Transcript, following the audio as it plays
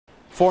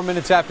4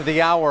 minutes after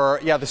the hour.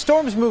 Yeah, the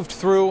storms moved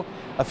through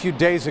a few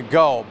days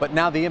ago, but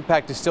now the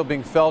impact is still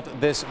being felt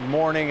this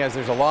morning as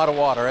there's a lot of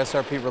water.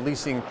 SRP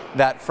releasing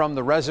that from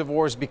the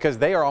reservoirs because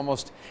they are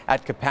almost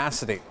at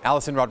capacity.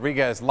 Allison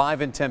Rodriguez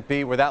live in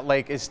Tempe, where that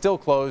lake is still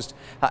closed.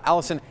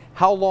 Allison,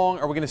 how long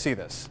are we going to see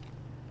this?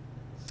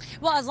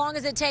 Well, as long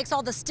as it takes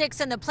all the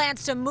sticks and the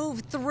plants to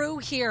move through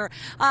here.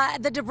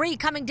 The debris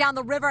coming down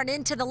the river and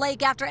into the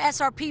lake after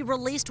SRP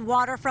released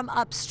water from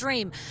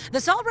upstream. The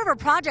Salt River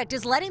Project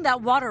is letting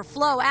that water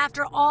flow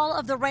after all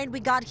of the rain we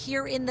got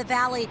here in the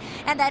valley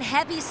and that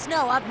heavy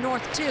snow up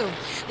north too.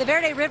 The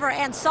Verde River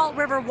and Salt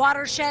River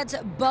watersheds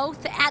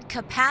both at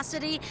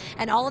capacity,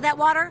 and all of that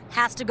water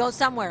has to go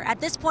somewhere. At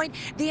this point,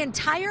 the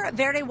entire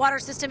Verde water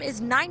system is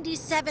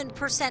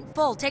 97%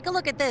 full. Take a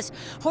look at this.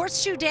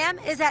 Horseshoe Dam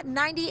is at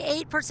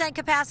 98%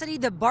 capacity.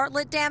 The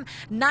Bartlett Dam,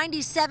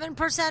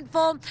 97%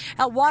 full.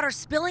 Water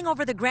spilling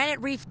over the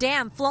Granite Reef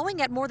Dam,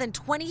 flowing at more than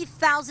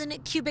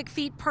 20,000 cubic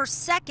feet per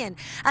second.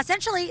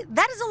 Essentially,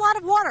 that is a lot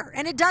of water,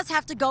 and it does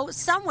have to go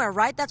somewhere,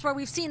 right? That's where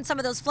we've seen some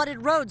of those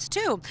flooded roads,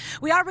 too.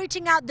 We are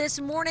reaching out this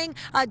morning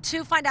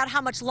to find out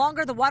how much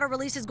longer the water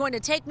release is going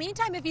to take.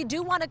 Meantime, if you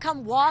do want to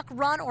come walk,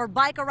 run, or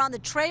bike around the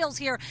trails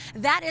here,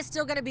 that is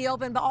still going to be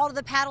open, but all of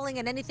the paddling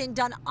and anything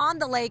done on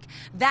the lake,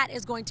 that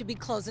is going to be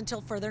closed until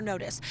further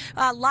notice.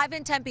 Live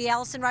in Tempe,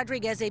 Allison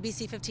Rodriguez,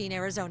 ABC 15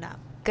 Arizona.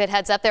 Good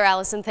heads up there,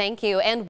 Allison. Thank you. And